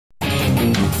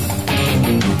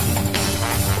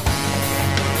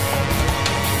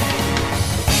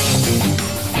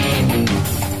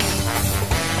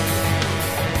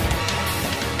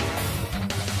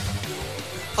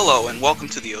Hello and welcome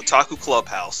to the Otaku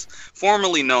Clubhouse,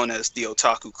 formerly known as the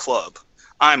Otaku Club.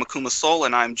 I'm Akuma Soul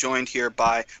and I'm joined here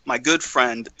by my good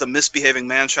friend, the misbehaving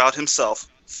manchild himself,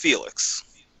 Felix.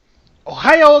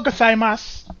 Ohayo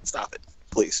gozaimasu. Stop it.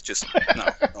 Please, just,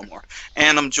 no more.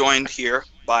 And I'm joined here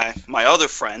by my other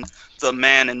friend, the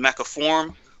man in mecha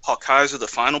form, Hawkeyser the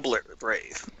Final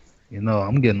Brave. You know,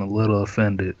 I'm getting a little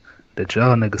offended that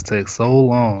y'all niggas take so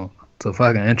long to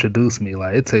fucking introduce me.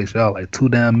 Like, it takes y'all like 2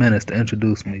 damn minutes to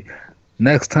introduce me.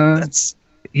 Next time,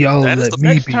 y'all let me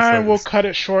Next be time first. we'll cut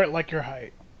it short like your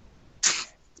height.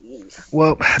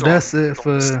 Well, that's it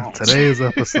for today's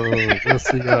episode. We'll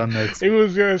see y'all next week. It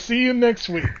was gonna see you next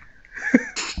week.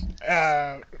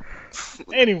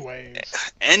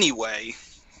 Anyway,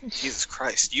 Jesus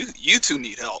Christ, you two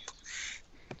need help.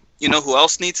 You know who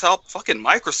else needs help? Fucking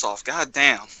Microsoft. God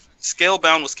damn.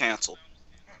 Scalebound was canceled.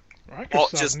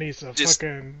 Microsoft needs a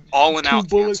fucking all in 2 out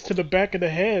bullets canceled. to the back of the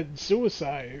head.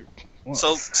 Suicide. Well,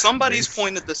 So somebody's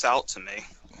pointed this out to me.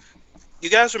 You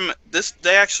guys remember this?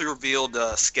 They actually revealed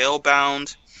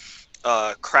Scalebound,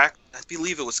 I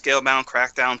believe it was Scalebound,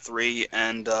 Crackdown 3,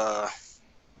 and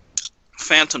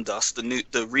Phantom Dust, the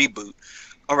reboot,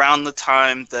 around the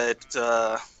time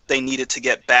that they needed to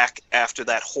get back after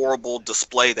that horrible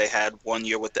display they had one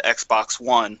year with the Xbox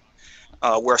One,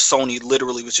 where Sony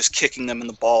literally was just kicking them in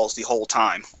the balls the whole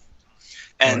time.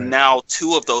 And Right. now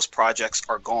 2 of those projects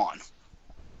are gone.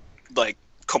 Like,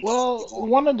 completely Well, gone.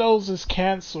 one of those is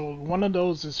canceled. One of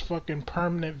those is fucking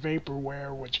permanent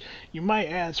vaporware, which you might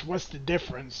ask, what's the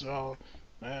difference? Well,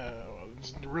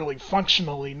 it's really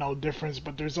functionally no difference,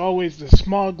 but there's always this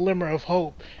small glimmer of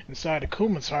hope inside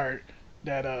Akuma's heart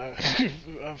that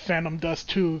Phantom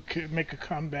Dust 2 could make a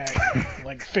comeback in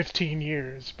like 15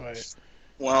 years. But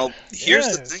Well,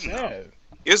 here's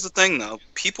the thing, though.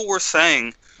 People were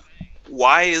saying,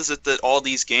 why is it that all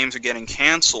these games are getting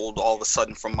canceled all of a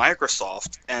sudden from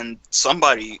Microsoft? And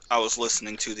somebody I was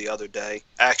listening to the other day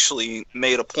actually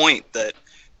made a point that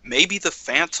maybe the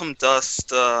Phantom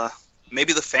Dust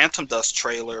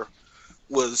trailer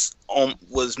was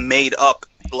made up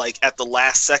like at the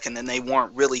last second, and they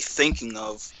weren't really thinking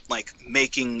of like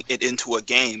making it into a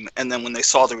game. And then when they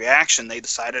saw the reaction, they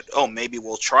decided, oh, maybe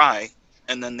we'll try.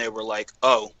 And then they were like,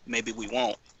 oh, maybe we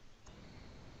won't.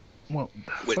 Well,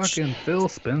 fucking Phil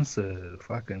Spencer,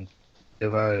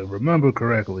 if I remember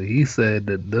correctly, he said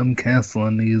that them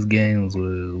canceling these games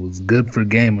was good for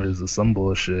gamers or some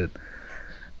bullshit.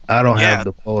 I don't have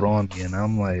the quote on me, and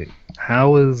I'm like,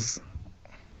 how is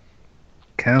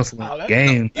canceling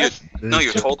games? No,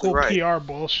 you're totally right. PR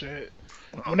bullshit.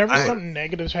 Whenever something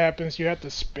negative happens, you have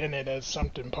to spin it as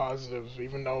something positive,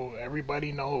 even though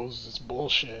everybody knows it's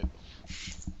bullshit.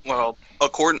 Well,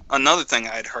 another thing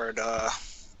I'd heard,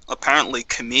 apparently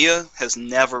Kamiya has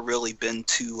never really been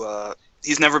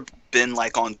he's never been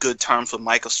like on good terms with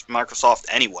Microsoft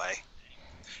anyway.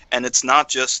 And it's not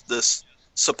just this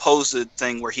supposed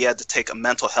thing where he had to take a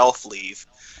mental health leave.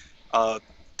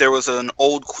 There was an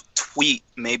old tweet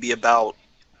maybe about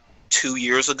 2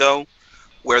 years ago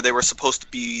where they were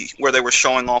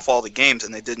showing off all the games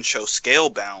and they didn't show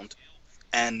Scalebound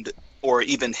or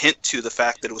even hint to the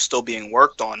fact that it was still being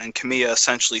worked on, and Kamiya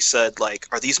essentially said, like,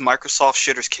 are these Microsoft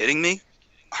shitters kidding me?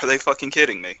 Are they fucking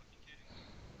kidding me?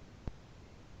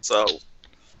 So,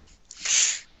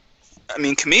 I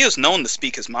mean, Kamiya's known to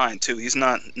speak his mind, too. He's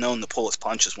not known to pull his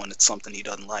punches when it's something he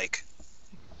doesn't like.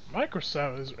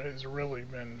 Microsoft has really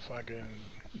been fucking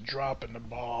dropping the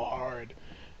ball hard.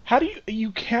 How do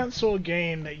you cancel a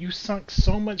game that you sunk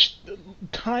so much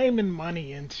time and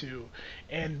money into,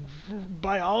 and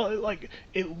by all, like,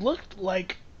 it looked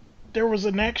like there was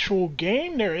an actual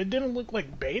game there. It didn't look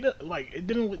like beta, like it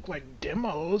didn't look like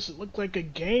demos. It looked like a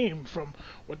game from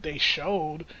what they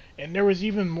showed, and there was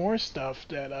even more stuff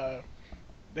that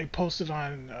they posted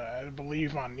on, I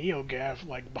believe on NeoGAF,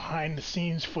 like behind the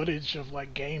scenes footage of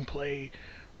like gameplay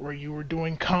where you were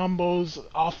doing combos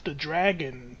off the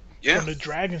dragon. Yeah. From the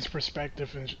dragon's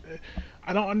perspective, and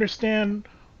I don't understand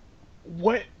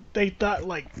what they thought.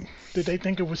 Like, did they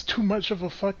think it was too much of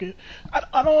a fucking?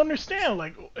 I don't understand.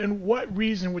 Like, and what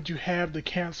reason would you have to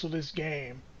cancel this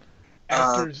game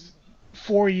after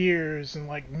 4 years and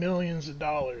like millions of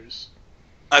dollars?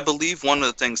 I believe one of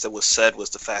the things that was said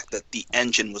was the fact that the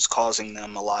engine was causing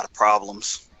them a lot of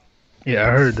problems. Yeah,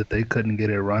 I heard that they couldn't get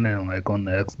it running like on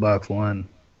the Xbox One.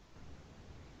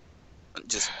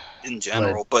 Just in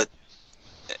general, but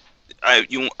I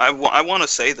want to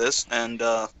say this, and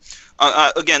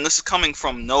again, this is coming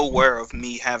from nowhere of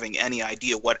me having any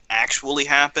idea what actually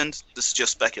happened. This is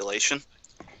just speculation.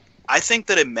 I think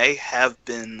that it may have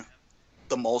been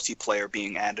the multiplayer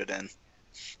being added in,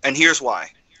 and here's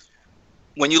why.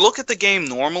 when you look at the game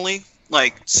normally,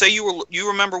 like say you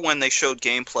remember when they showed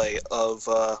gameplay of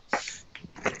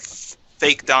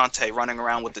fake Dante running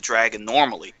around with the dragon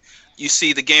normally. You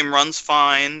see the game runs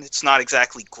fine. It's not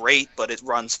exactly great, but it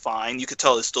runs fine. You could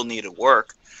tell it still needed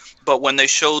work. But when they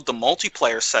showed the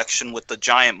multiplayer section with the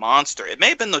giant monster, it may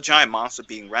have been the giant monster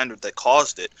being rendered that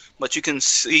caused it, but you can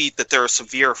see that there are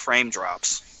severe frame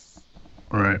drops.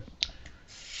 Right.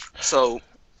 So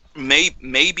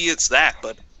maybe it's that,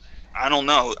 but I don't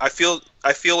know. I feel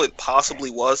it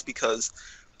possibly was because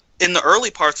in the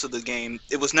early parts of the game,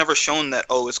 it was never shown that,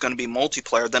 it's going to be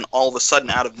multiplayer. Then all of a sudden,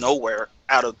 out of nowhere,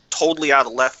 totally out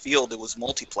of left field, it was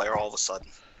multiplayer all of a sudden.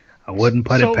 I wouldn't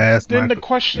put it past. Then the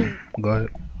question. Go ahead.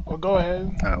 Well, go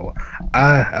ahead.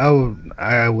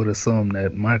 I would assume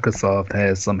that Microsoft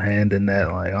has some hand in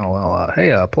that. Like,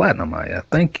 hey, Platinum, I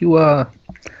think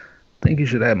you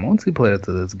should add multiplayer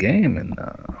to this game, and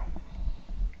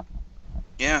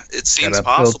yeah, it seems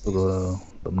possible.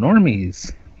 To the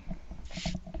normies.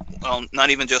 Well, not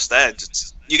even just that.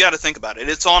 You got to think about it.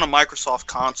 It's on a Microsoft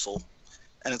console,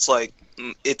 and it's like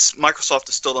Microsoft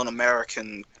is still an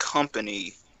American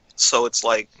company, so it's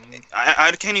like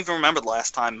I can't even remember the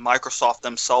last time Microsoft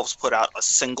themselves put out a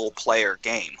single-player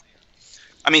game.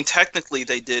 I mean, technically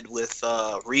they did with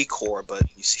Recore, but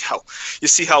you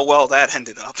see how well that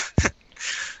ended up.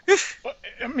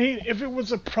 I mean, if it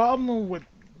was a problem with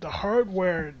the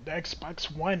hardware, the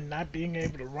Xbox One not being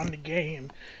able to run the game,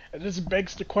 it just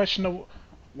begs the question of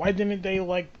why didn't they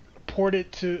like port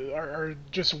it to or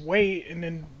just wait and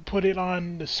then put it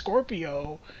on the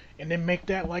Scorpio and then make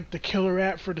that like the killer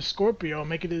app for the Scorpio,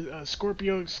 make it a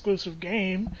Scorpio exclusive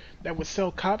game that would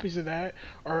sell copies of that,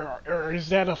 or is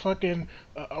that a fucking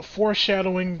a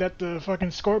foreshadowing that the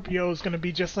fucking Scorpio is gonna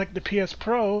be just like the PS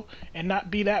Pro and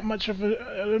not be that much of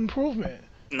an improvement?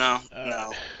 No.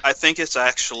 I think it's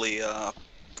actually,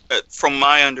 from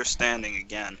my understanding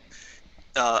again,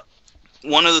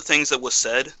 one of the things that was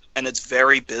said, and it's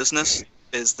very business,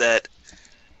 is that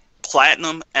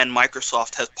Platinum and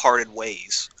Microsoft have parted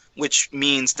ways, which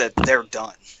means that they're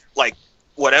done. Like,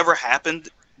 whatever happened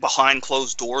behind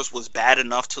closed doors was bad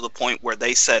enough to the point where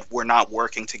they said, we're not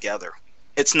working together.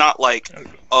 It's not like,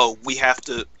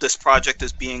 this project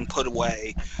is being put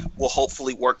away, we'll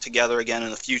hopefully work together again in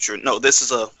the future. No, this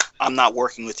is I'm not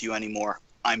working with you anymore,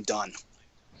 I'm done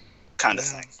kind of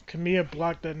thing. Kamiya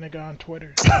blocked that nigga on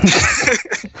Twitter.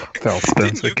 Tell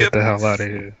Spencer, get the hell out of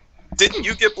here. Didn't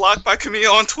you get blocked by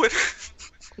Kamiya on Twitter?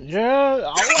 Yeah,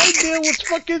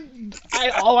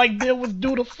 all I did was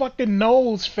do the fucking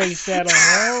nose face at him,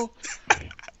 bro.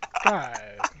 God.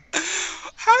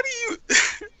 How do you...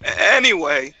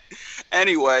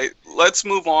 Anyway, let's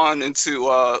move on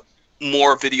into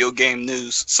more video game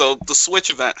news. So the Switch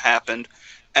event happened,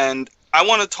 and I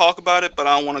want to talk about it, but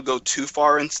I don't want to go too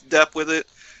far into depth with it,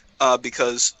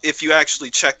 because if you actually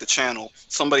check the channel,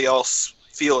 somebody else,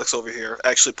 Felix over here,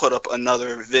 actually put up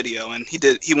another video, and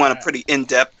he went a pretty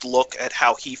in-depth look at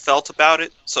how he felt about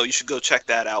it, so you should go check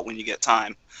that out when you get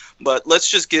time. But let's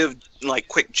just give like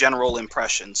quick general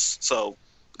impressions. So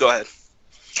go ahead.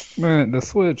 Man, the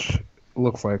Switch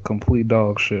looks like complete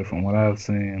dog shit from what I've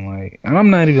seen. Like, and I'm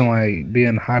not even like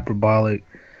being hyperbolic.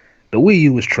 The Wii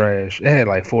U was trash. It had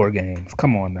like 4 games.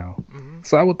 Come on now. Mm-hmm.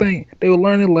 So I would think they would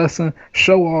learn a lesson,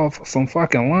 show off some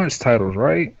fucking launch titles,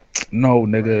 right? No,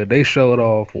 nigga. They showed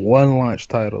off 1 launch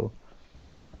title,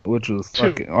 which was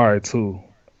fucking, alright, 2.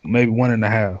 Maybe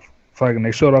 1.5. Fucking,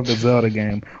 they showed off the Zelda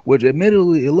game, which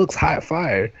admittedly, it looks hot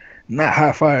fire. Not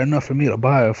hot fire enough for me to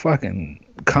buy a fucking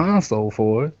console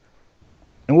for it.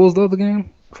 And what was the other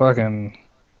game? Fucking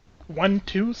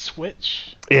 1-2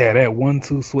 Switch. Yeah, that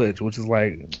 1-2 Switch, which is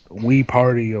like Wii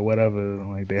Party or whatever,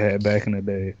 like they had back in the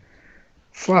day.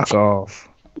 Fuck off.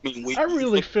 I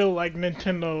really feel like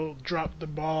Nintendo dropped the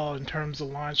ball in terms of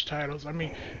launch titles. I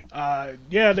mean,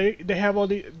 yeah, they have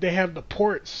they have the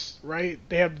ports, right?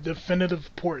 They have the definitive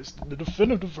ports, the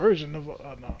definitive version of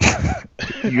no.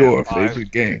 Your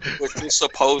favorite game, which is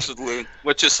supposedly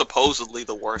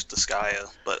the worst Disgaea,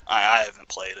 but I haven't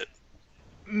played it.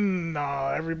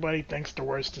 No, everybody thinks the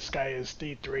worst Disgaea is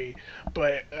D3,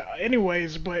 but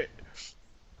anyways,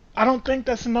 I don't think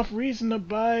that's enough reason to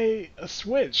buy a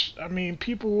Switch. I mean,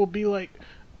 people will be like,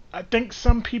 I think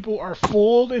some people are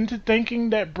fooled into thinking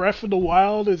that Breath of the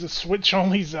Wild is a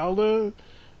Switch-only Zelda,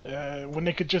 when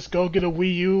they could just go get a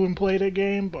Wii U and play the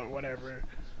game, but whatever.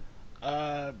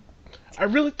 I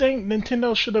really think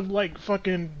Nintendo should have, like,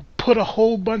 fucking put a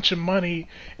whole bunch of money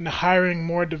into hiring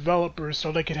more developers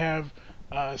so they could have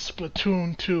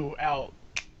Splatoon 2 out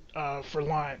for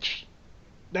launch.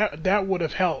 That would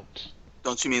have helped.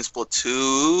 Don't you mean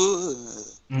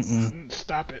Splatoon?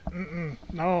 Stop it.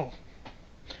 No.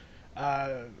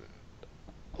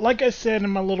 Like I said in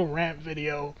my little rant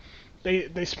video,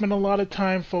 they spent a lot of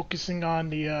time focusing on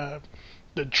the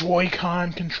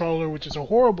Joy-Con controller, which is a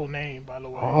horrible name, by the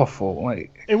way. Awful,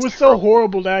 like it was so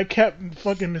horrible that I kept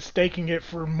fucking mistaking it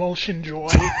for Motion Joy.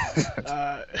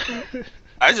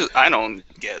 I don't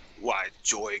get why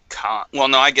Joy-Con. Well,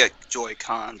 no, I get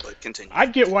Joy-Con, but continue. I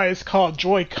get why it's called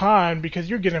Joy-Con, because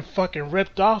you're getting fucking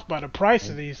ripped off by the price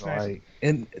of these things. like,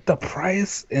 and the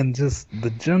price and just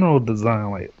the general design,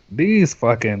 like these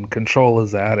fucking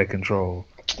controllers are out of control.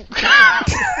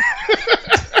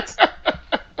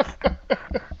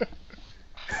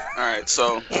 Alright,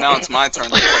 so now it's my turn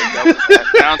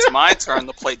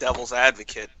to play devil's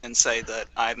advocate and say that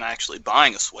I'm actually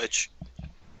buying a Switch.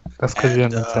 That's because you're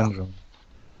Nintendo.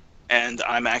 And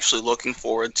I'm actually looking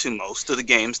forward to most of the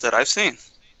games that I've seen.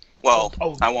 Well,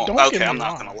 I won't. Okay, I'm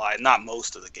not gonna lie. Not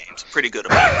most of the games. Pretty good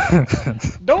about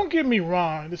it. Don't get me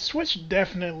wrong. The Switch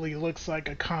definitely looks like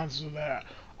a console that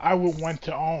I would want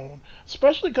to own,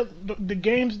 especially because the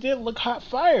games did look hot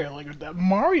fire. Like that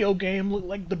Mario game looked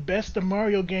like the best the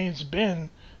Mario game's been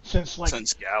since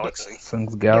Galaxy.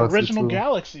 Since Galaxy. The original 2.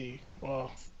 Galaxy.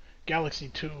 Well,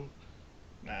 Galaxy 2.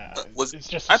 Nah, it's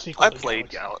just a I sequel to played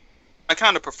Galaxy. I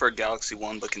kind of prefer Galaxy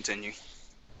 1, but continue.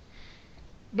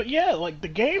 But yeah, like the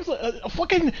games,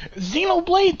 fucking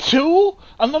Xenoblade 2,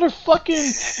 another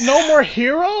fucking No More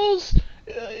Heroes.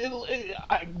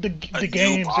 The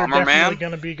games are definitely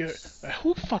gonna be good.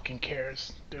 Who fucking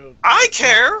cares, dude? I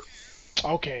care.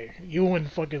 Okay, you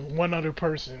and fucking one other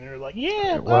person are like,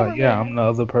 yeah. Well, yeah, I'm the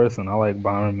other person. I like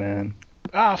Bomberman.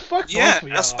 Ah, fuck yeah, both of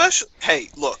y'all. especially. Hey,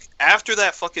 look, after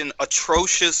that fucking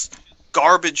atrocious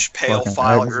garbage pail Fucking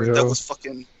filer F-Zero. that was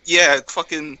fucking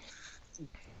fucking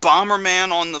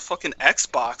Bomberman on the fucking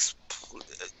Xbox.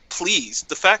 Please,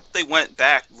 the fact that they went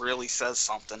back really says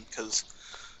something, because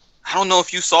I don't know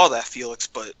if you saw that, Felix,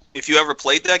 but if you ever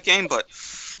played that game, but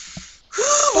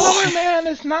Bomberman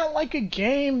is not like a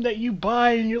game that you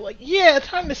buy and you're like, yeah,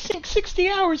 time to sink 60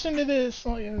 hours into this.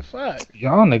 Oh yeah, fuck.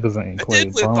 Y'all niggas ain't I played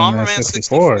did with Bomberman Bomberman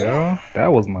 64, 64. yo. That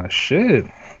was my shit.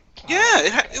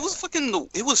 Yeah, it was fucking.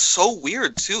 It was so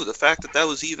weird too. The fact that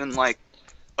was even like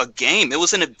a game. It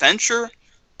was an adventure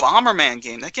Bomberman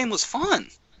game. That game was fun.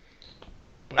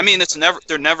 I mean,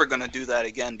 they're never gonna do that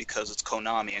again because it's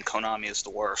Konami, and Konami is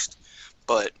the worst.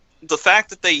 But the fact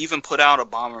that they even put out a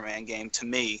Bomberman game, to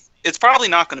me, it's probably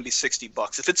not gonna be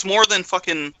 $60. If it's more than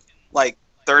fucking like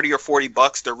 $30 or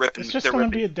 $40, they're ripping. It's just gonna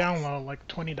be a download, like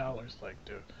 $20, like,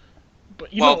 dude.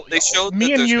 But you know, they showed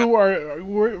me and you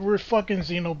we're fucking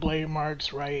Xenoblade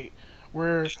marks, right?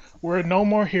 We're No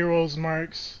More Heroes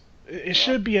marks. It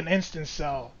should be an instant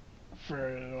sell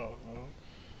for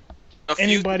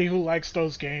anybody who likes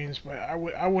those games, but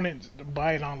I wouldn't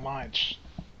buy it on launch.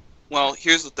 Well,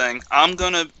 here's the thing. I'm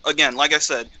gonna, again, like I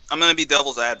said, I'm gonna be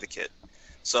devil's advocate.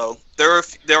 So there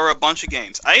are a bunch of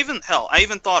games. I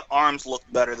even thought ARMS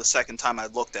looked better the second time I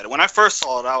looked at it. When I first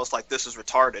saw it, I was like, this is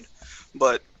retarded.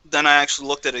 But then I actually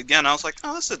looked at it again. I was like,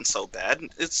 oh, this isn't so bad.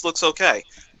 It looks okay.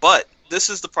 But this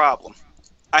is the problem.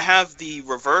 I have the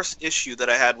reverse issue that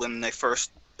I had when they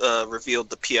first revealed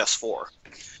the PS4.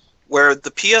 Where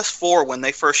the PS4, when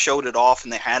they first showed it off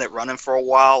and they had it running for a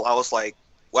while, I was like,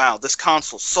 wow, this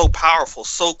console's so powerful,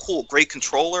 so cool, great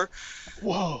controller.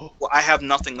 Whoa. Well, I have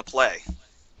nothing to play.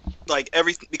 Like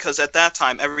everything, because at that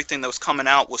time everything that was coming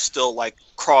out was still like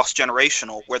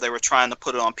cross-generational, where they were trying to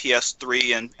put it on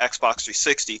PS3 and Xbox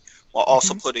 360 while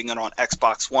also putting it on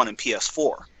Xbox One and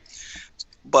PS4.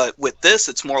 But with this,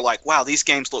 it's more like, wow, these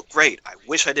games look great. I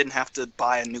wish I didn't have to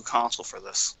buy a new console for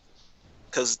this,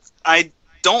 because I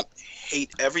don't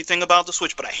hate everything about the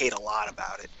Switch, but I hate a lot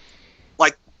about it.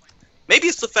 Like, maybe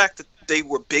it's the fact that they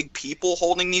were big people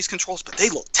holding these controls, but they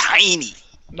look tiny.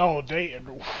 No, did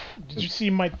you see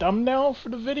my thumbnail for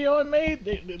the video I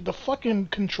made? The fucking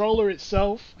controller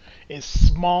itself is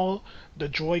small. The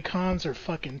Joy-Cons are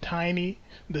fucking tiny.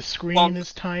 The screen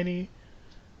is tiny.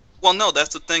 Well, no,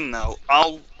 that's the thing, though.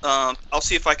 I'll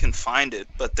see if I can find it.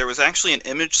 But there was actually an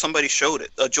image somebody showed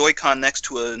it, a Joy-Con next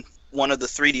to one of the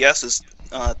 3DSs.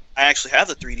 I actually have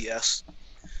the 3DS,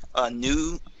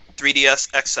 new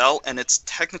 3DS XL, and it's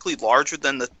technically larger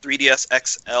than the 3DS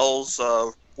XL's.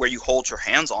 Where you hold your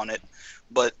hands on it,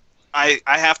 but I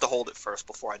have to hold it first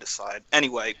before I decide.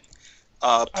 Anyway,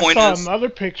 point I saw is, another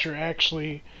picture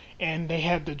actually, and they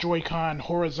had the Joy-Con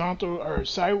horizontal or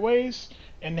sideways,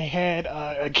 and they had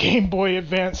a Game Boy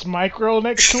Advance Micro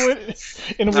next to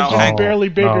it, and it was just barely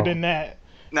bigger than that.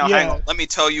 Now, hang on. Let me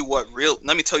tell you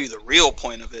the real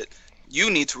point of it. You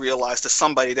need to realize that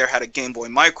somebody there had a Game Boy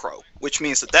Micro, which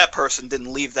means that person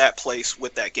didn't leave that place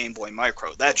with that Game Boy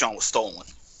Micro. That John was stolen.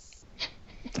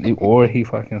 Or he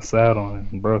fucking sat on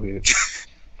it and broke it.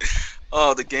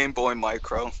 Oh, the Game Boy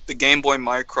Micro. The Game Boy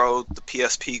Micro, the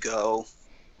PSP Go,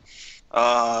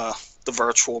 the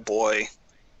Virtual Boy.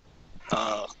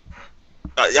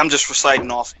 I'm just reciting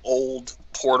off old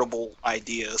portable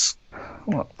ideas.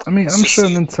 Well, I mean, I'm sure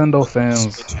Nintendo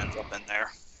fans. Switch ends up in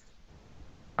there.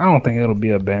 I don't think it'll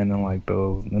be abandoned like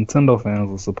those. Nintendo fans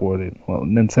will support it. Well,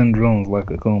 Nintendrons like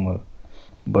Akuma.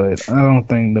 But I don't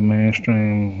think the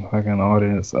mainstream fucking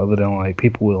audience, other than like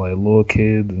people with like little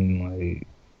kids and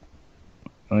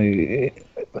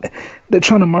they're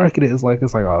trying to market it as like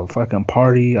it's like a fucking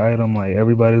party item, like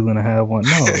everybody's gonna have one.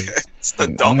 No, it's the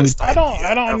dumbest. I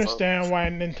don't understand why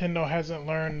Nintendo hasn't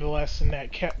learned the lesson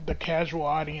that the casual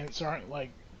audience aren't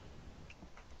like,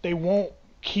 they won't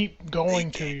keep going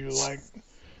to you like,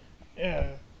 yeah.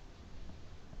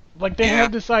 Like, they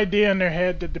have this idea in their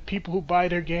head that the people who buy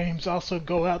their games also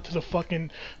go out to the fucking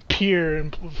pier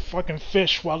and fucking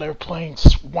fish while they're playing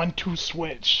 1-2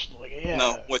 Switch. Like, yeah.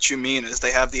 No, what you mean is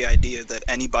they have the idea that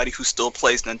anybody who still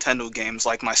plays Nintendo games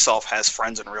like myself has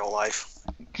friends in real life.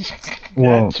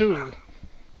 Well, that too.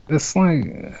 It's like,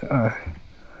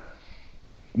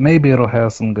 maybe it'll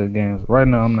have some good games. Right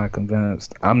now, I'm not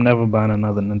convinced. I'm never buying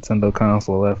another Nintendo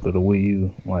console after the Wii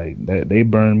U. Like, they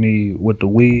burned me with the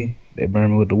Wii. They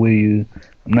burned me with the Wii U.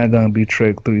 I'm not gonna be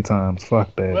tricked 3 times.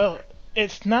 Fuck that. Well,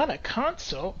 it's not a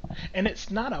console, and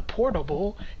it's not a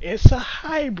portable. It's a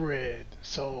hybrid.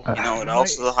 So you know what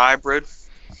else is a hybrid?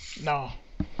 No.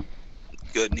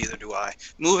 Good, neither do I.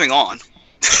 Moving on.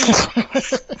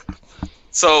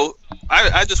 So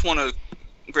I just want to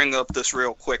bring up this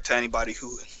real quick to anybody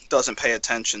who doesn't pay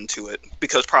attention to it,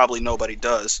 because probably nobody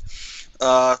does.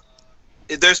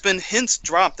 There's been hints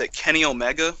dropped that Kenny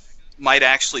Omega might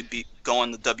actually be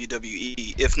going to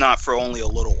WWE, if not for only a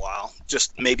little while.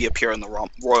 Just maybe appear in the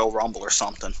Royal Rumble or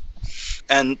something.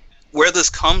 And where this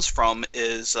comes from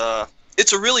is,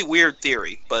 it's a really weird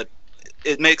theory, but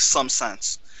it makes some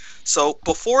sense. So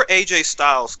before AJ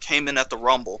Styles came in at the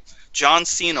Rumble, John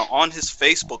Cena on his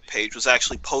Facebook page was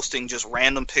actually posting just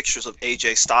random pictures of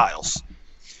AJ Styles.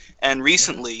 And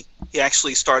recently, he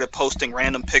actually started posting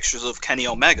random pictures of Kenny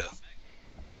Omega.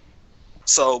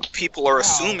 So people are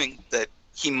assuming that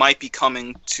he might be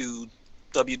coming to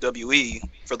WWE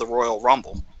for the Royal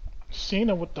Rumble.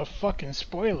 Cena with the fucking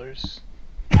spoilers.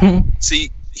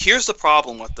 See, here's the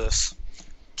problem with this.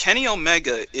 Kenny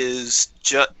Omega is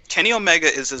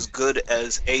as good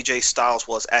as AJ Styles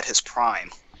was at his prime.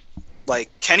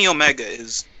 Like, Kenny Omega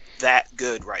is that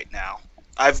good right now.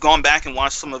 I've gone back and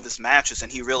watched some of his matches,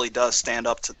 and he really does stand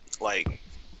up to, like,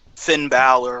 Finn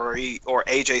Balor or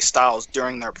AJ Styles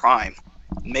during their prime.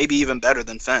 Maybe even better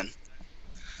than Finn.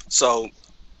 So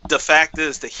the fact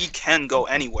is that he can go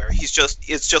anywhere. It's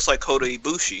just like Kota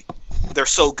Ibushi. They're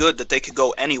so good that they could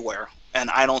go anywhere, and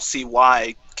I don't see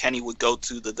why Kenny would go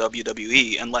to the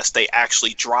WWE unless they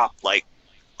actually drop like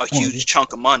a huge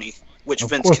chunk of money, which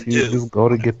Vince can do. Just go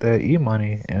to get that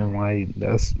e-money, and like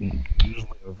that's usually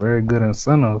a very good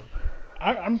incentive.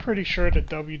 I'm pretty sure that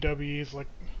WWE is like,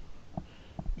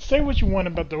 say what you want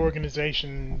about the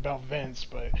organization, about Vince,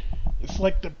 but it's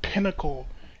like the pinnacle.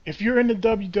 If you're in the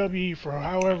WWE for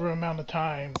however amount of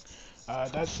time,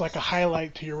 that's like a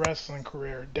highlight to your wrestling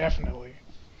career, definitely.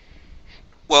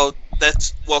 Well,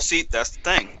 that's the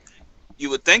thing.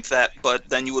 You would think that, but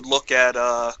then you would look at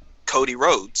Cody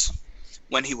Rhodes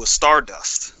when he was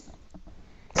Stardust,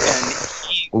 and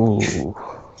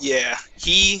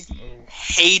he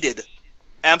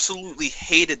absolutely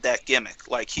hated that gimmick.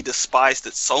 Like, he despised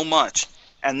it so much,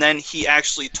 and then he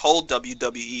actually told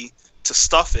WWE to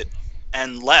stuff it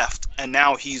and left, and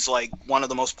now he's like one of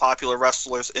the most popular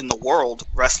wrestlers in the world,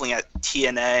 wrestling at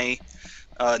TNA,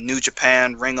 New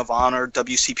Japan, Ring of Honor,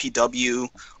 WCPW,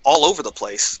 all over the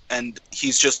place, and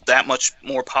he's just that much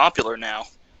more popular now.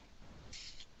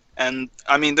 And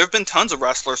I mean, there have been tons of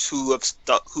wrestlers who've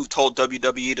told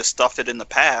WWE to stuff it in the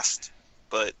past,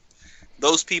 but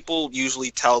those people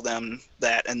usually tell them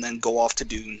that and then go off to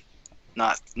do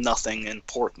nothing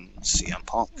important. CM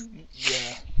Punk.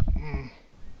 Yeah.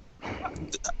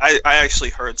 I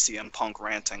actually heard CM Punk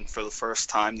ranting for the first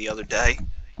time the other day.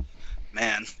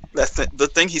 Man, the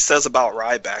thing he says about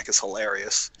Ryback is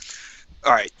hilarious.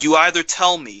 All right, you either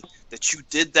tell me that you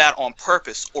did that on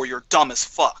purpose or you're dumb as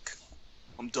fuck.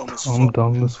 I'm dumb as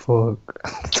fuck.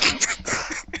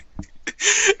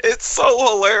 It's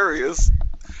so hilarious.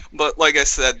 But like I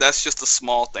said, that's just a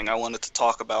small thing I wanted to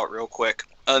talk about real quick.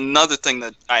 Another thing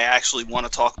that I actually want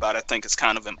to talk about, I think is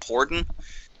kind of important,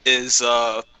 is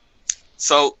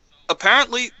so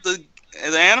apparently the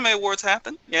Anime Awards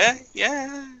happened. Yeah.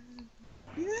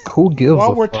 Who gives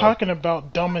While a we're fuck? talking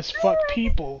about dumb as fuck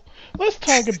people, let's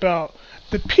talk about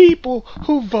the people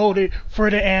who voted for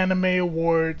the anime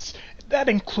awards. That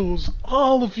includes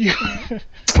all of you.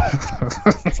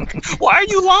 Why are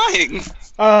you lying?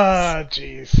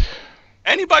 Jeez.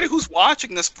 Anybody who's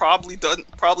watching this probably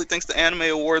thinks the Anime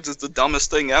Awards is the dumbest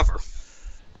thing ever.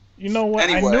 You know what?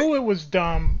 Anyway. I knew it was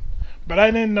dumb, but I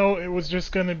didn't know it was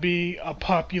just going to be a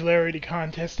popularity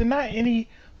contest, and not any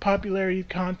popularity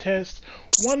contest.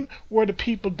 One where the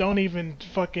people don't even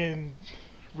fucking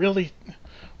really.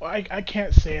 Well, I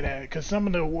can't say that because some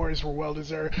of the awards were well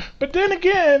deserved, but then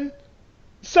again,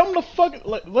 some of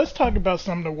the let's talk about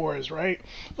some of the awards, right?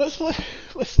 Let's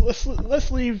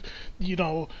leave, you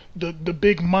know, the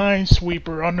big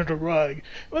minesweeper under the rug.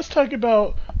 Let's talk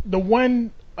about the one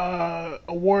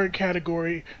award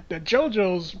category that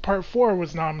JoJo's Part 4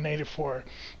 was nominated for,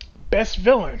 Best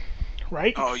Villain,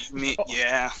 right? Oh, you mean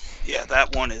yeah,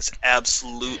 that one is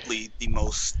absolutely the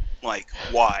most why?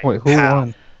 Wait, who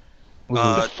won?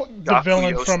 The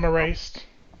villain Yoshi. from Erased.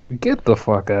 Get the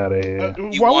fuck out of here.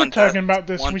 While we're talking about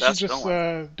this, we should best just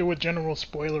villain. do a general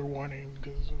spoiler warning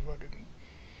because fucking.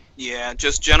 Yeah,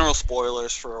 just general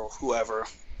spoilers for whoever.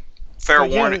 Fair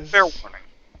But yeah, warning. Fair warning.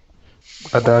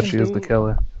 Adachi is the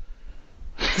killer.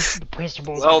 The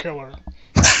principal is Well- the killer.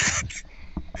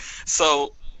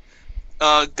 So,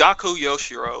 Gaku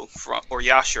Yashiro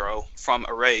from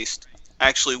Erased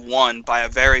actually won by a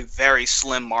very, very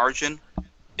slim margin.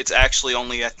 It's actually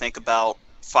only, I think, about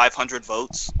 500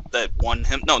 votes that won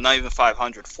him. No, not even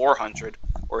 500, 400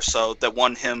 or so that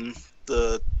won him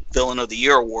the Villain of the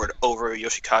Year award over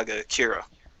Yoshikage Akira.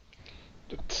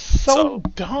 It's so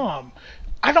dumb.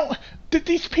 I don't. Did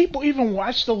these people even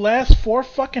watch the last 4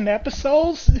 fucking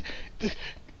episodes?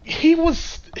 He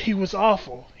was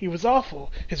awful. He was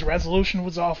awful. His resolution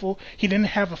was awful. He didn't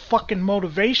have a fucking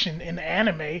motivation in the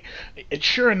anime. It's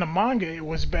sure in the manga it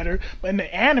was better, but in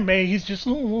the anime he's just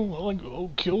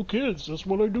kill kids. That's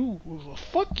what I do. Well,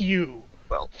 fuck you.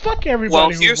 Well, fuck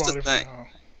everybody. here's who the voted thing. for him.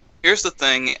 Here's the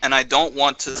thing, and I don't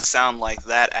want to sound like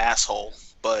that asshole,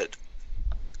 but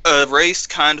Erased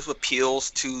kind of appeals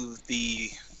to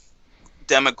the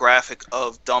demographic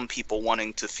of dumb people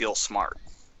wanting to feel smart.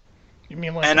 You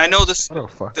mean like? And I know this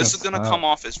What a is going to fucking come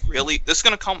off as really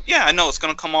yeah, I know it's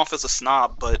going to come off as a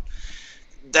snob, but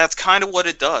that's kind of what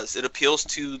it does. It appeals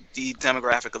to the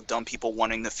demographic of dumb people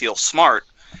wanting to feel smart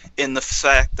in the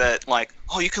fact that,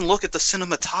 you can look at the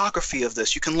cinematography of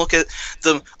this, you can look at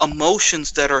the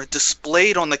emotions that are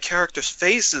displayed on the characters'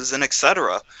 faces, and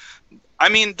etc. I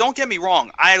mean, don't get me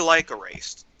wrong, I like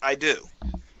Erased. I do.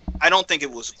 I don't think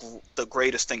it was the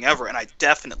greatest thing ever, and I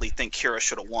definitely think Kira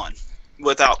should have won.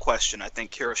 Without question, I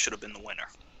think Kira should have been the winner.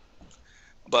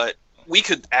 But we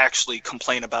could actually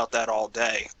complain about that all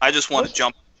day. I just want to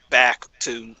jump back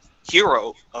to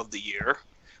Hero of the Year,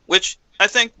 which I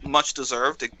think much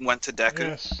deserved. It went to Deku.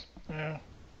 Yes. Yeah.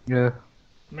 Yeah.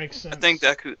 Makes sense. I think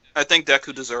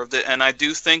Deku deserved it, and I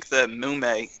do think that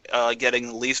Mume getting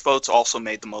the least votes also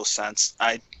made the most sense.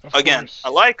 Of I course.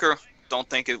 like her. Don't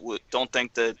think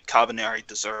that Kabaneri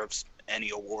deserves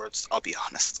any awards. I'll be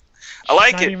honest. I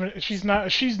like it. She's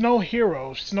no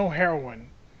hero. She's no heroine.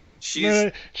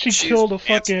 She's killed a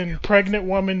fucking pregnant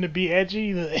woman to be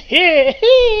edgy.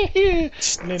 And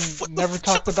then never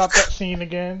talked about that scene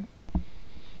again.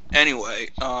 Anyway,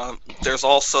 there's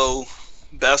also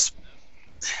best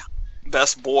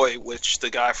boy, which the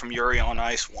guy from Yuri on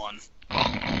Ice won.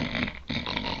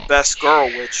 Best girl,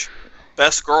 which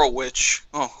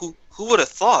who would have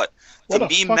thought? The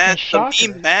meme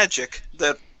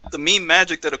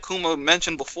magic that Akuma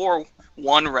mentioned before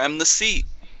won Rem the seat.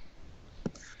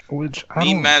 Which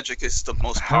Meme magic is the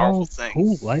most powerful thing.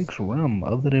 Who likes Rem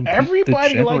other than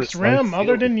everybody likes Rem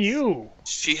other than you?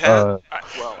 She had.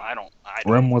 I don't.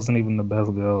 Rem wasn't even the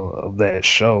best girl of that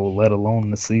show, let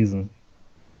alone the season.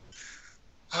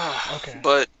 Okay.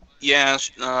 But yeah,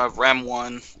 Rem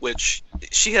won, which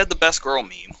she had the best girl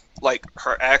meme. Like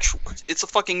her actual, it's a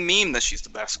fucking meme that she's the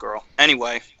best girl.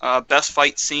 Anyway, best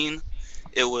fight scene,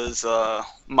 it was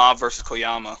Mob versus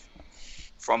Koyama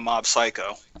from Mob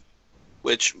Psycho.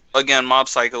 Which, again, Mob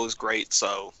Psycho is great,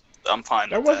 so I'm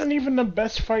fine with that. That wasn't even the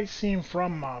best fight scene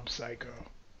from Mob Psycho.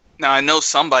 Now, I know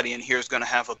somebody in here is going to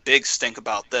have a big stink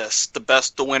about this.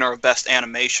 The winner of Best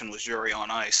Animation was Yuri on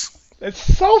Ice.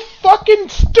 It's so fucking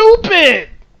stupid!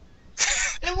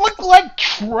 It looked like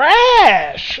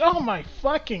trash! Oh my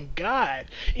fucking god.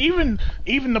 Even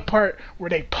the part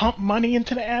where they pump money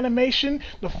into the animation,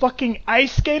 the fucking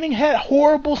ice skating had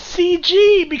horrible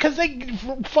CG because they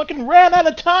fucking ran out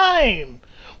of time!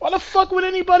 Why the fuck would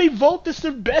anybody vote this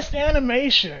the best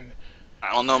animation?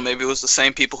 I don't know, maybe it was the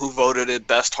same people who voted it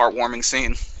Best Heartwarming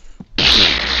Scene.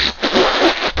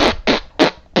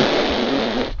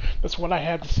 That's what I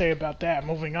had to say about that.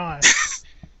 Moving on.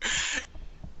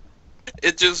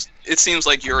 It seems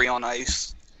like Yuri on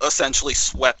Ice essentially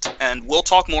swept, and we'll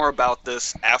talk more about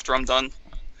this after I'm done.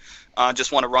 I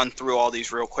just want to run through all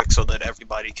these real quick so that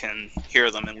everybody can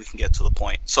hear them and we can get to the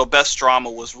point. So best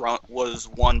drama was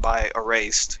won by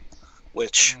Erased,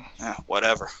 which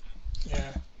whatever.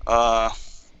 Yeah.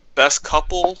 Best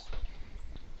couple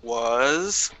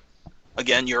was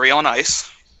again Yuri on Ice.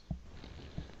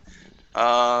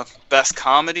 Best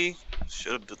comedy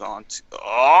should have gone to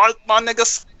my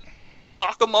nigga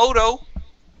Sakamoto.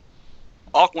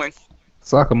 Hawkwing.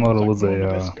 Sakamoto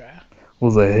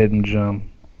was a hidden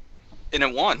gem. And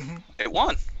it won. Mm-hmm. It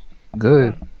won.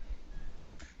 Good.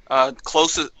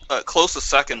 Closest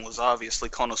second was obviously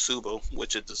Konosuba,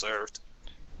 which it deserved.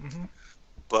 Mm-hmm.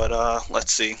 But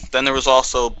let's see. Then there was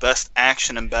also best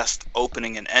action and best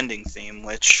opening and ending theme,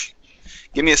 which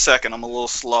give me a second. I'm a little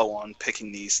slow on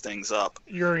picking these things up.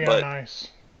 Yuri on Ice.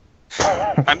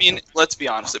 I mean, let's be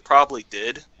honest. It probably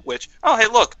did. Which hey,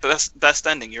 look, best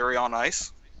ending Yuri on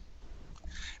Ice.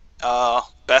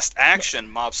 Best action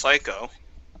Mob Psycho.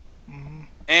 Mm-hmm.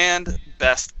 And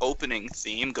best opening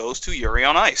theme goes to Yuri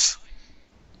on Ice.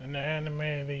 And the anime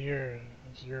of the year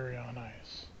is Yuri on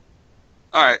Ice.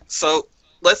 All right, so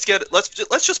let's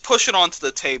just push it onto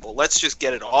the table. Let's just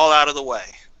get it all out of the way.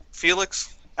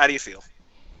 Felix, how do you feel?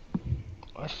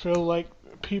 I feel like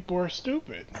people are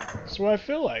stupid. That's what I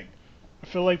feel like. I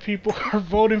feel like people are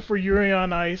voting for Yuri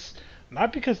on Ice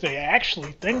not because they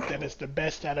actually think that it's the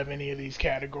best out of any of these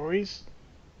categories,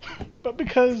 but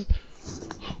because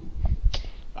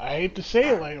I hate to say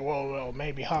it, like, well,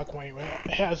 maybe Hawkwing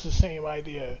has the same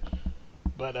idea,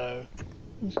 but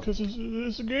it's because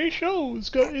it's a gay show. It's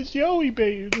yaoi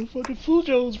bait. The fucking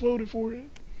Fujo's voted for it.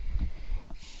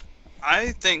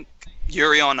 I think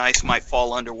Yuri on Ice might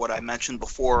fall under what I mentioned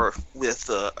before with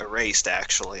Erased,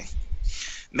 actually.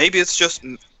 Maybe it's just,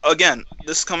 again,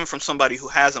 this is coming from somebody who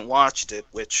hasn't watched it,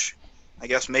 which I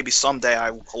guess maybe someday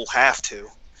I will have to,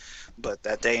 but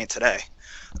that day ain't today.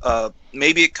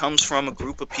 Maybe it comes from a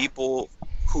group of people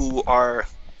who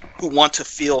want to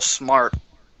feel smart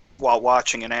while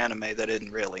watching an anime that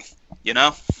isn't really, you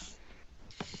know?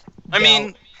 I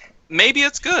mean, maybe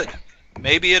it's good.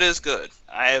 Maybe it is good.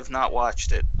 I have not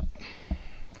watched it.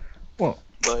 Well,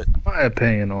 but my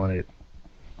opinion on it,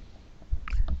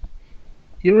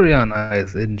 Yuri on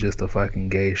Ice isn't just a fucking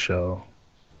gay show.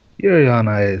 Yuri on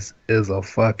Ice is a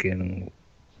fucking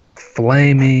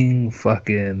flaming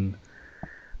fucking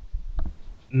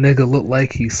nigga look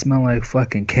like he smell like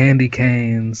fucking candy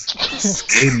canes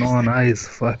skating on ice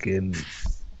fucking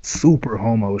super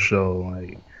homo show,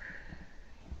 like.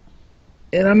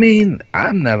 And I mean,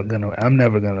 I'm never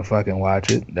gonna fucking watch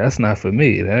it. That's not for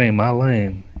me. That ain't my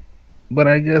lane. But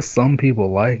I guess some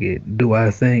people like it. Do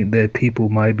I think that people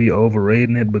might be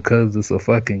overrating it because it's a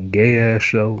fucking gay ass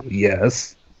show?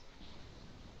 Yes.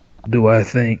 Do I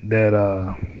think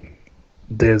that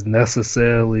there's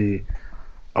necessarily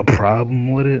a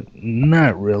problem with it?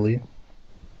 Not really.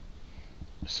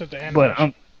 So the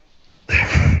but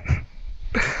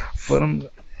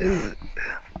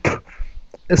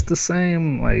it's the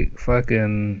same like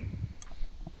fucking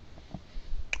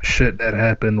shit that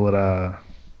happened with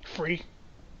Free.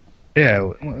 Yeah.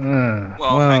 well,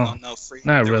 hang on, no, Free.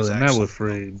 Not really, not with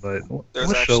Free, but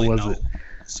what show was it?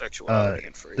 Sexuality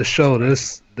in Free. The show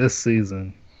this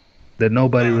season that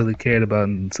nobody really cared about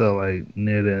until like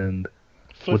near the end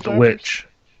with the witch.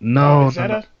 No,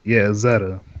 Zeta? Yeah,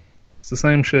 Zeta. It's the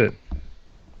same shit.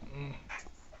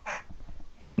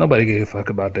 Nobody gave a fuck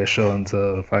about that show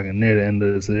until fucking near the end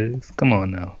of the series. Come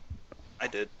on now. I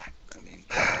did. I mean,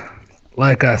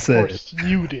 like I said. Of course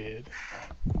you did.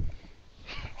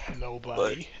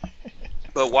 Nobody.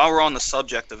 But while we're on the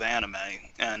subject of anime,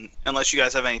 and unless you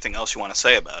guys have anything else you want to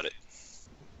say about it.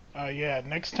 Yeah,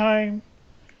 next time,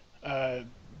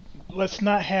 let's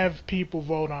not have people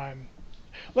vote on...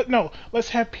 let's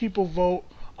have people vote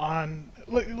on...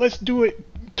 Let's do it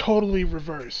totally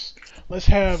reverse. Let's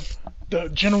have the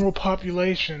general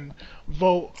population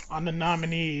vote on the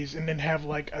nominees and then have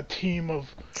like a team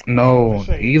of no.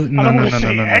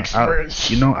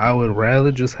 Experts. I would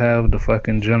rather just have the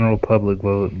fucking general public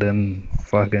vote than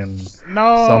fucking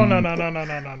no.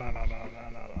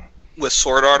 With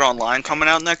Sword Art Online coming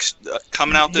out this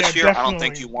year, definitely. I don't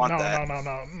think you want that.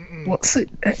 No. Well, see,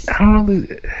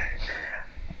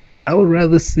 I would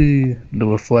rather see the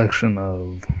reflection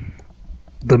of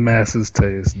the masses'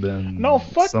 taste than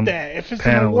fuck some that. If it's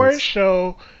panelists. an award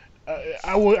show,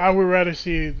 I would rather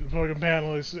see the fucking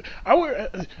panelists. I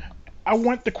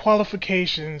want the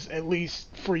qualifications at least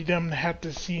for them to have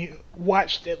to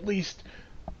watched at least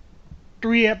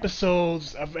 3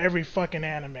 episodes of every fucking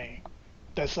anime.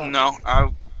 That's up. No,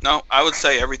 I would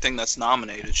say everything that's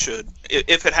nominated should.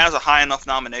 If it has a high enough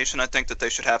nomination, I think that they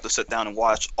should have to sit down and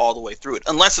watch all the way through it.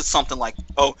 Unless it's something like,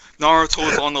 oh, Naruto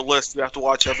is on the list, you have to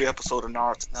watch every episode of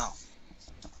Naruto. No.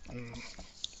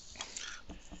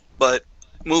 But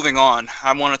moving on,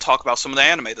 I want to talk about some of the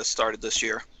anime that started this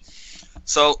year.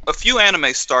 So a few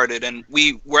anime started, and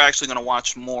we're actually going to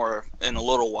watch more in a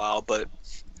little while. But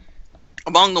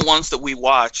among the ones that we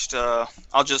watched,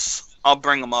 I'll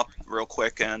bring them up real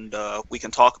quick, and we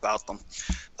can talk about them.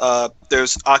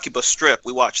 There's Akiba Strip.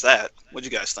 We watched that. What'd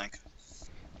you guys think?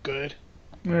 Good.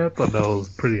 Yeah, I thought that was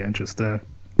pretty interesting.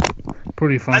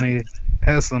 Pretty funny.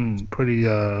 Has some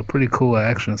pretty cool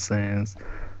action scenes.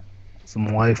 Some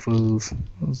waifus. It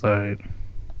was alright.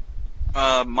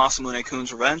 Masamune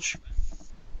Kun's Revenge.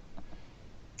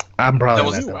 I'm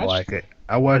probably not gonna like it.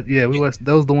 I watched. Yeah, we watched.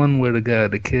 That was the one where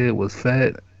the kid was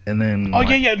fat, and then. Oh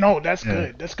yeah, no, that's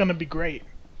good. That's gonna be great.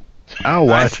 I'll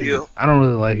watch it. I don't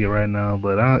really like it right now,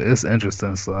 but it's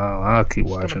interesting, so I'll keep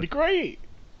watching. It's gonna be great.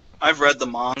 I've read the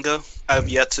manga. I've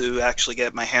yet to actually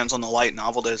get my hands on the light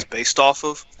novel that it's based off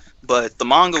of, but the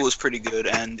manga was pretty good,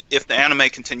 and if the anime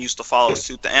continues to follow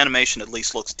suit, the animation at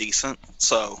least looks decent,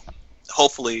 so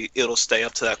hopefully it'll stay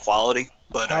up to that quality.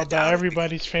 But how about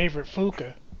everybody's favorite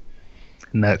Fuka?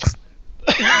 Next.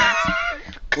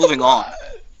 Moving on,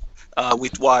 we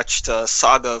watched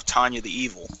Saga of Tanya the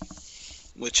Evil,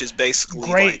 which is basically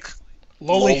great. Like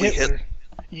Loli Hitler.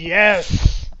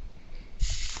 Yes.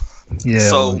 Yeah,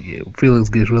 so, Felix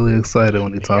gets really excited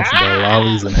when he talks about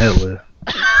lollies and Hitler.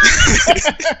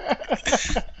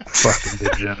 Fucking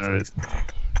degenerate.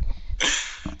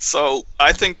 So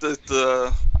I think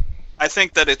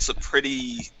that it's a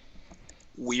pretty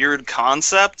weird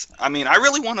concept. I mean, I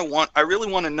really want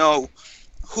to know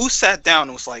who sat down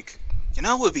and was like, you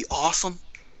know, it would be awesome.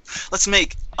 Let's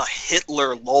make a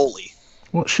Hitler loli.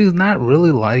 Well, she's not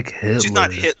really like Hitler. She's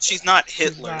not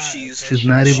Hitler. She's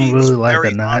not even really like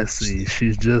a Nazi.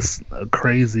 She's just a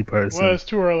crazy person. Well, it's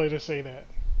too early to say that.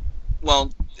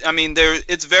 Well, I mean,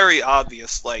 it's very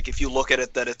obvious. Like, if you look at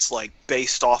it, that it's like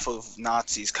based off of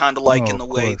Nazis, kind of like in the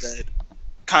way that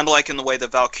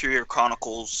Valkyria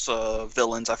Chronicles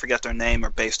villains, I forget their name,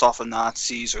 are based off of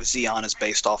Nazis, or Zeon is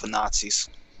based off of Nazis.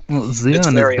 Well,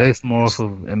 Zeon is based more off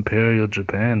of Imperial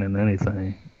Japan than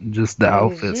anything. Just the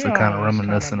outfits are kind of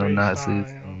reminiscent of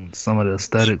Nazis and some of the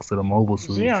aesthetics of the mobile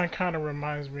suits. Zeon kind of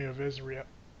reminds me of Israel.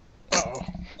 Uh-oh.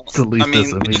 I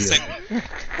mean,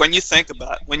 when you think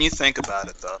about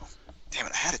it, though, damn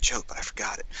it, I had a joke, but I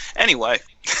forgot it. Anyway,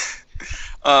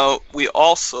 we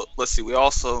also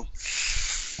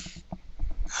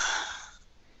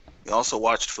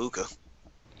watched Fuka.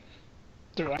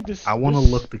 Dude, I want to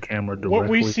look the camera directly. What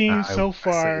we've seen so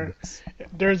far,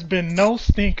 there's been no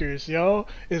stinkers, yo.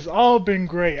 It's all been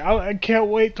great. I can't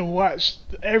wait to watch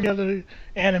every other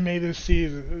anime this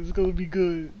season. It's gonna be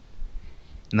good.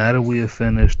 Now that we have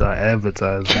finished our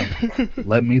advertising,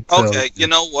 let me tell you. Okay, you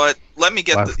know what? Let me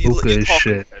get the Fuka is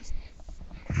shit.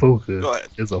 Fuka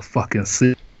is a fucking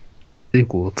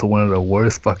sequel to one of the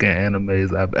worst fucking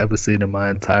animes I've ever seen in my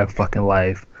entire fucking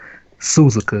life.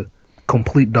 Suzuka,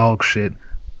 complete dog shit,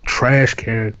 trash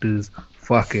characters,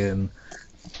 fucking.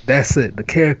 That's it. The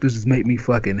characters just make me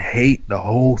fucking hate the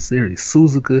whole series.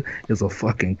 Suzuka is a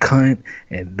fucking cunt,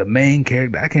 and the main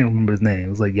character, I can't remember his name. It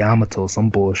was like Yamato,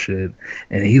 some bullshit,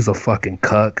 and he's a fucking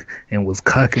cuck and was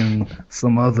cucking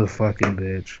some other fucking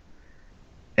bitch.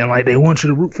 And like they want you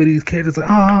to root for these characters, like,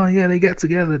 oh yeah, they got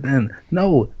together. Then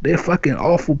no, they're fucking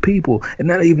awful people, and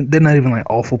they're not even like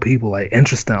awful people, like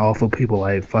interesting awful people,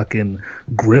 like fucking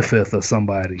Griffith or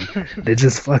somebody. They're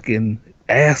just fucking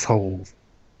assholes.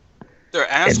 They're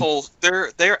assholes.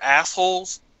 They're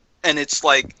assholes, and it's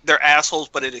like they're assholes,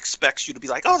 but it expects you to be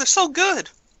like, oh, they're so good.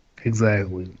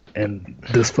 Exactly. And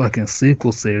this fucking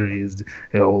sequel series,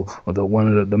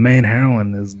 the main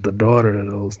heroine is the daughter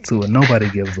of those two, and nobody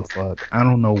gives a fuck. I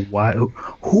don't know why.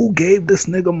 Who gave this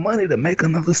nigga money to make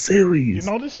another series?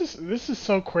 You know, this is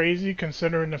so crazy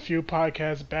considering a few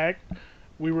podcasts back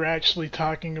we were actually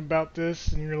talking about this,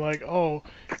 and you're like, oh,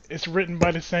 it's written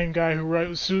by the same guy who wrote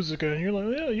Suzuka, and you're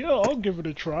like, yeah, I'll give it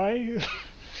a try.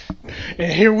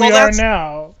 And here we are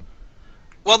now.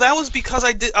 Well, that was because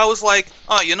I was like,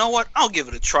 oh, you know what? I'll give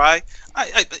it a try.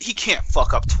 He can't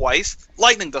fuck up twice.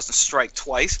 Lightning doesn't strike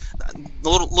twice.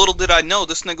 Little did I know,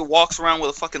 this nigga walks around with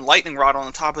a fucking lightning rod on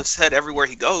the top of his head everywhere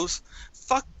he goes.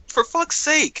 For fuck's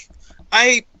sake.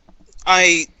 I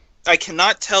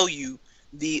cannot tell you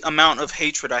the amount of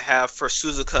hatred I have for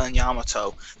Suzuka and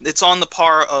Yamato. It's on the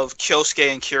par of Kyosuke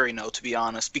and Kirino, to be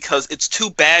honest, because it's two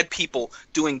bad people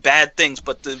doing bad things,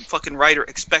 but the fucking writer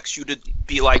expects you to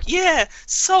be like, yeah,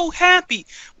 so happy.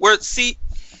 Where, see,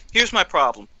 here's my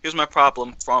problem. Here's my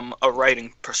problem from a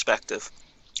writing perspective.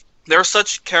 There are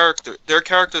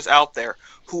characters out there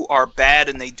who are bad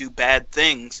and they do bad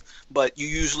things, but you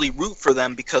usually root for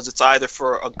them because it's either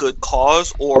for a good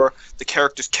cause or the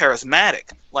character's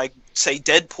charismatic, like, say,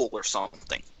 Deadpool or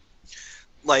something.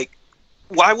 Like,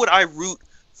 why would I root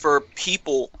for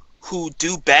people who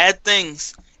do bad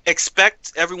things,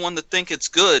 expect everyone to think it's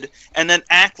good, and then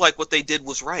act like what they did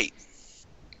was right?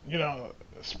 You know,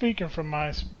 speaking from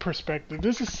my perspective,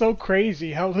 this is so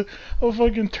crazy how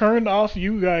fucking turned off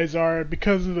you guys are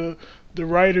because of the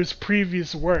writer's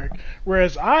previous work.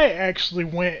 Whereas I actually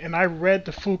went and I read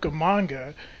the Fuka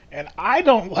manga, and I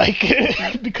don't like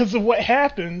it because of what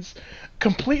happens.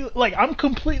 I'm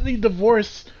completely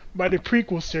divorced by the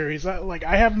prequel series.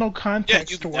 I have no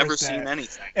context you've towards never that. seen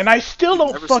anything. And I still You've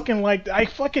don't never fucking seen- like. I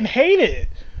fucking hate it.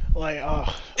 Like,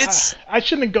 I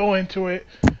shouldn't go into it.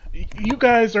 You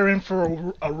guys are in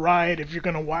for a ride if you're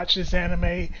gonna watch this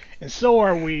anime, and so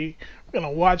are we. We're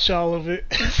gonna watch all of it.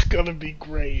 It's gonna be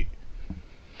great.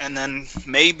 And then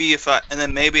maybe if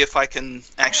I can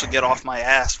actually get off my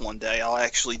ass one day, I'll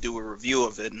actually do a review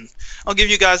of it, and I'll give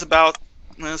you guys about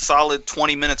a solid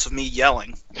 20 minutes of me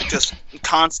yelling, just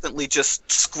constantly,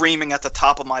 just screaming at the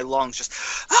top of my lungs, just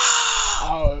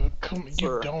Oh, come! You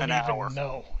for don't an even hour.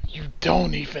 know. You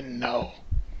don't even know.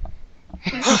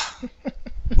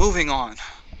 Moving on.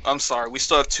 I'm sorry, we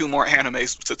still have two more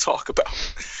animes to talk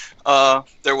about.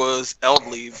 There was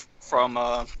Eldleave from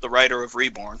the writer of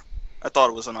Reborn. I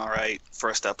thought it was an alright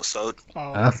first episode.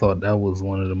 I thought that was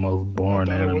one of the most boring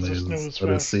thought it was a animes snooze of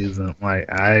the fest. season. Like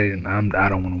I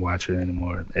don't want to watch it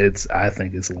anymore. I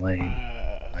think it's lame.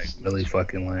 Like really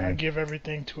fucking I lame. give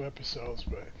everything 2 episodes,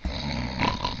 but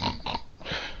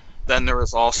Then there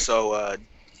was also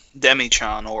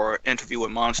Demi-chan, or Interview with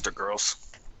Monster Girls.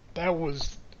 that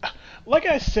was, like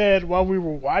I said while we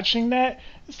were watching that,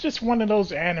 it's just one of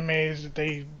those animes that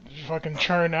they fucking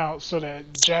churn out so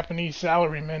that Japanese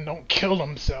salarymen don't kill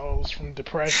themselves from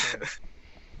depression.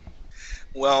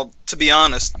 Well, to be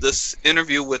honest, this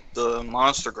Interview with the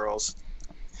Monster Girls,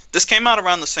 this came out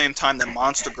around the same time that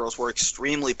Monster Girls were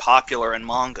extremely popular in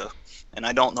manga, and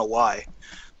I don't know why,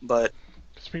 but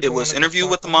it was Interview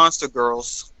with the Monster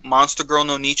Girls, Monster Girl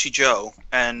no Nichijou,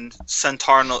 and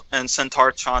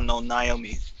Centaur-chan no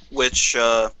Naomi, which,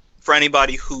 for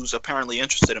anybody who's apparently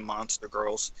interested in Monster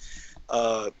Girls,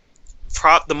 the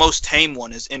most tame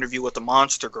one is Interview with the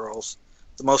Monster Girls.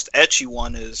 The most ecchi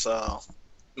one is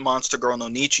Monster Girl no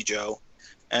Nichijou,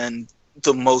 and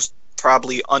the most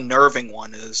probably unnerving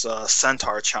one is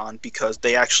Centaur-chan, because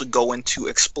they actually go into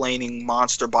explaining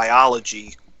monster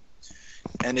biology,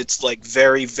 and it's like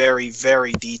very, very,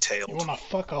 very detailed. You wanna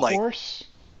fuck a like- horse?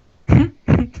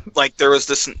 Like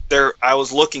I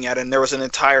was looking at it, and there was an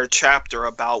entire chapter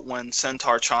about when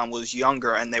Centaur-chan was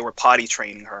younger and they were potty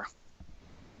training her.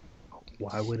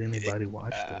 Why would anybody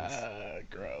watch this?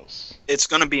 Gross.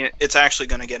 It's actually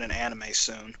gonna get an anime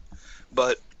soon.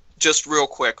 But just real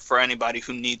quick, for anybody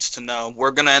who needs to know,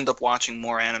 we're gonna end up watching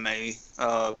more anime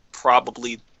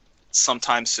probably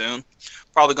sometime soon.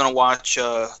 Probably gonna watch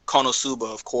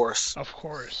Konosuba, of course. Of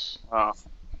course.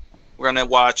 We're gonna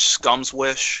watch Scum's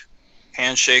Wish,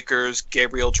 Handshakers,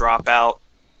 Gabriel Dropout,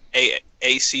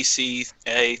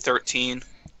 ACCA 13,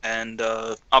 and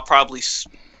I'll probably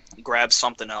grab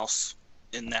something else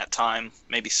in that time,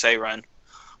 maybe Seiren.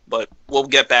 But we'll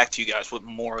get back to you guys with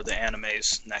more of the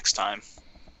animes next time.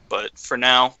 But for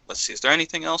now, let's see, is there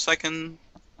anything else I can...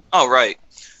 Oh, right.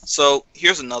 So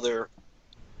here's another...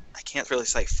 I can't really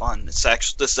say fun. This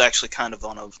is actually kind of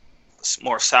on a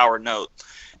more sour note.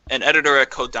 An editor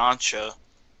at Kodansha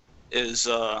is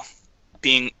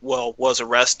was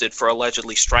arrested for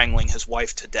allegedly strangling his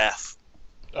wife to death.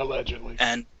 Allegedly.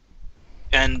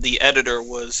 And the editor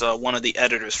was one of the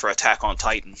editors for Attack on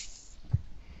Titan.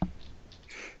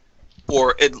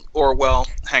 Well,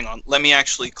 hang on. Let me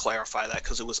actually clarify that,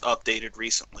 because it was updated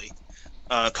recently.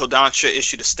 Kodansha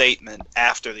issued a statement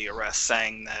after the arrest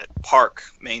saying that Park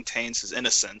maintains his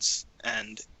innocence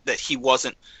and that he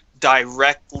wasn't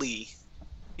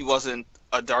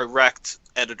a direct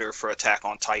editor for Attack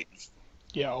on Titan.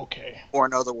 Yeah, okay. Or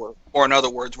in other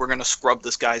words, we're gonna scrub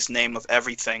this guy's name of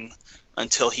everything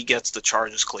until he gets the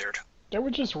charges cleared. They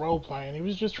were just role playing. He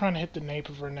was just trying to hit the nape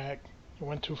of her neck. He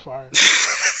went too far.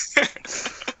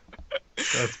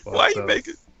 That's Why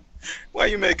are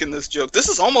you making this joke? This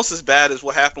is almost as bad as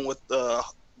what happened with the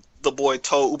boy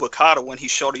To Ubakata when he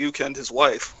Shoryukened his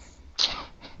wife.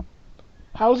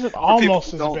 How is it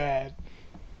almost as bad?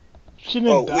 She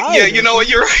didn't die. Yeah, you know what?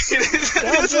 You're right.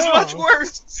 This is much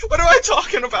worse. What am I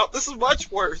talking about? This is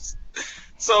much worse.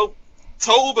 So,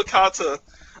 Toru Bakata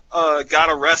got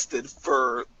arrested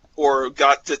or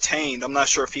got detained. I'm not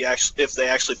sure if they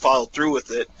actually followed through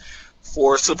with it,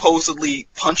 for supposedly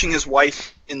punching his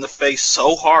wife in the face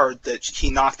so hard that he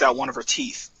knocked out one of her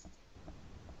teeth.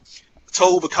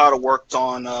 Toru Bakata worked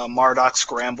on Marduk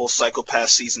Scramble, Psychopath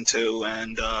Season 2,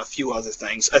 and a few other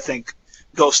things. I think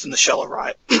Ghost in the Shell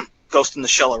Arise, Ghost in the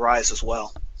Shell Arise as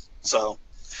well. So,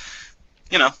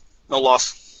 no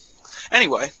loss.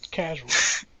 Anyway. Casual.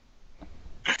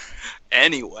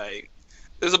 Anyway,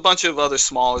 there's a bunch of other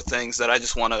smaller things that I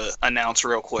just want to announce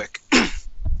real quick.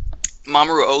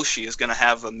 Mamoru Oshii is going to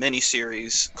have a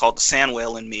mini-series called The Sand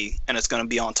Whale and Me, and it's going to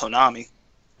be on Toonami.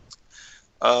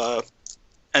 A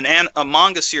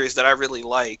manga series that I really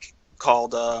like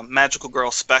called Magical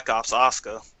Girl Spec Ops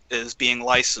Asuka is being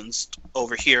licensed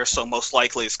over here, so most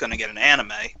likely it's going to get an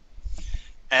anime.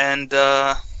 And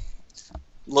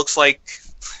looks like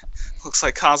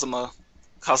Kazuma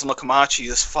Kamachi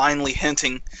is finally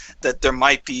hinting that there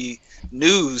might be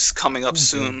news coming up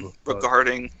soon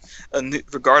regarding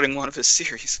one of his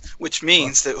series, which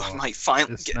means that we might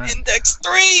finally get Index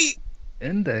 3!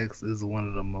 Index is one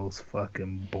of the most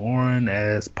fucking boring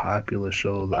ass popular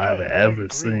shows I've ever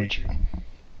seen.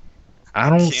 I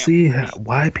don't see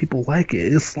why people like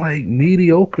it. It's like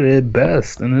mediocre at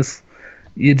best, and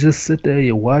you just sit there,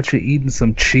 you watch it eating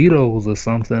some Cheetos or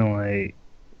something. Like,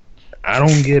 I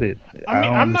don't get it.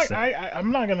 I'm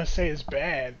not gonna say it's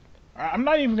bad. I'm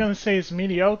not even gonna say it's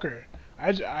mediocre.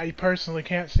 I personally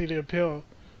can't see the appeal.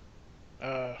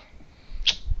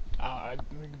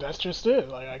 That's just it.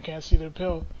 Like, I can't see the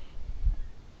appeal.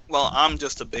 Well, I'm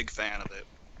just a big fan of it.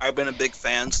 I've been a big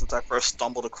fan since I first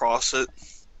stumbled across it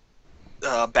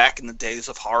back in the days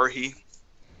of Haruhi,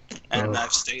 and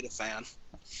I've stayed a fan.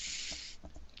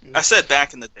 I said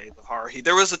back in the days of Haruhi.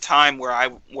 There was a time where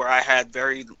I had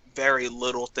very, very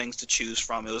little things to choose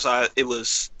from. It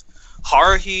was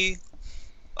Haruhi,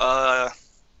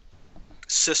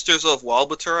 Sisters of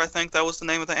Walbatur, I think that was the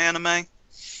name of the anime.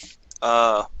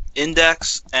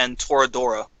 Index and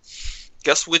Toradora.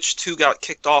 Guess which two got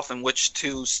kicked off and which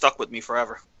two stuck with me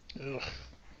forever? Ugh.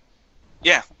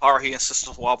 Yeah, Haruhi and Sisters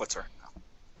of Walbatur.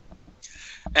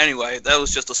 Anyway, that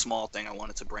was just a small thing I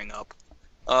wanted to bring up.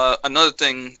 Another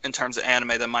thing in terms of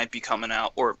anime that might be coming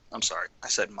out, or I'm sorry, I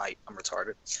said might, I'm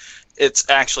retarded. It's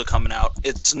actually coming out.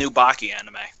 It's a new Baki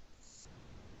anime.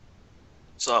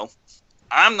 So,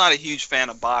 I'm not a huge fan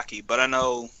of Baki, but I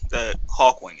know that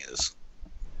Hawkwing is.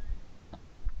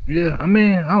 Yeah, I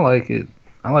mean, I like it.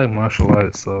 I like martial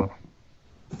arts, so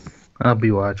I'll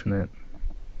be watching it.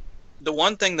 The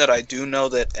one thing that I do know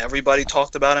that everybody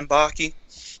talked about in Baki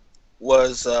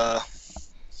was that,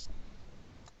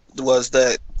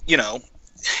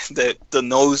 that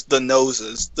the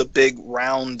noses, the big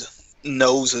round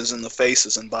noses in the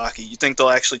faces in Baki. You think they'll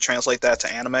actually translate that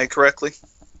to anime correctly?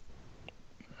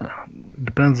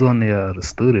 Depends on the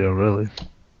studio, really.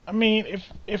 I mean,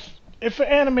 if an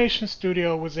animation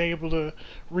studio was able to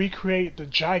recreate the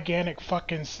gigantic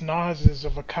fucking snozzes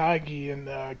of Akagi and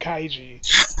Kaiji,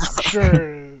 I'm sure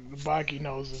the Baki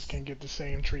noses can get the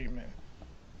same treatment.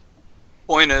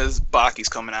 Point is, Baki's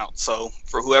coming out, so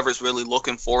for whoever's really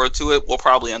looking forward to it, we'll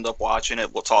probably end up watching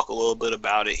it. We'll talk a little bit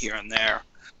about it here and there.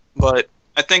 But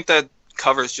I think that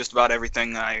covers just about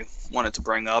everything I wanted to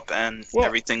bring up and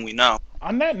everything we know.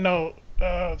 On that note,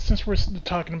 since we're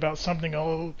talking about something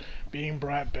old being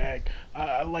brought back,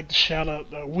 I'd like to shout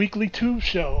out the Weekly Tube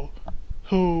Show,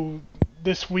 who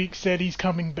this week said he's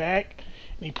coming back,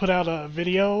 and he put out a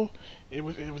video. It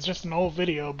was just an old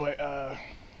video, but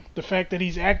the fact that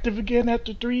he's active again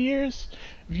after 3 years,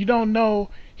 if you don't know,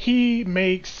 he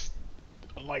makes,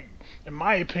 like, in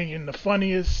my opinion, the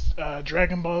funniest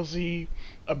Dragon Ball Z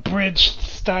abridged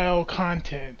style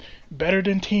content. Better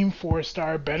than Team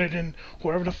 4-Star, better than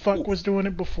whoever the fuck was doing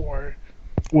it before.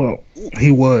 Well,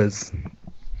 he was.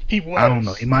 He was. I don't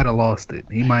know. He might have lost it.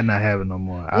 He might not have it no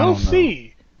more. I don't know.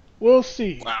 We'll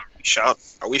see. Wow.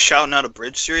 Are we shouting out a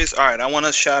bridge series? All right, I want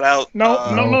to shout out the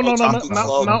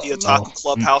Otaku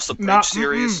Clubhouse abridged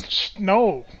series.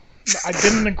 No, I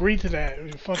didn't agree to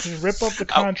that. Fucking rip up the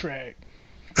contract.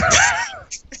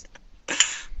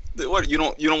 What, you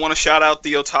don't want to shout out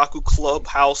the Otaku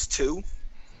Clubhouse 2?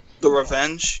 The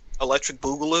Revenge? Electric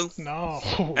Boogaloo? No.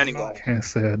 Anyway. No. Can't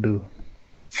say I do.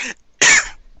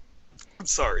 I'm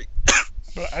sorry.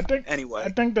 But I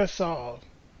think that's all.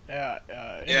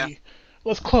 Yeah.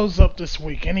 Let's close up this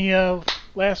week. Any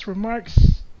last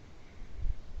remarks?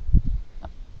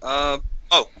 I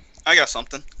got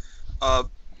something.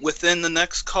 within the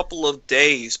next couple of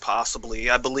days, possibly.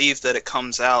 I believe that it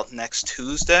comes out next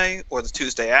Tuesday or the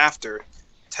Tuesday after.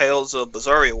 Tales of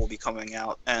Berseria will be coming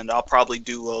out, and I'll probably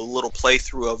do a little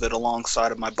playthrough of it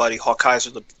alongside of my buddy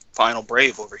Hawkeyser, the Final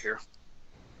Brave over here.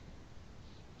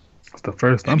 It's the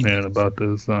first I'm hearing about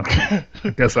this. I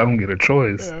guess I don't get a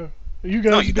choice. Yeah. You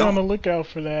guys be on the lookout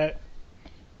for that.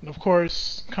 And of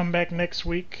course, come back next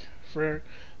week for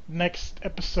next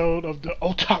episode of the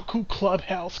Otaku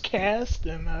Clubhouse cast,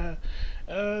 and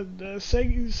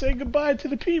say goodbye to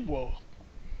the people.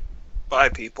 Bye,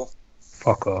 people.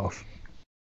 Fuck off.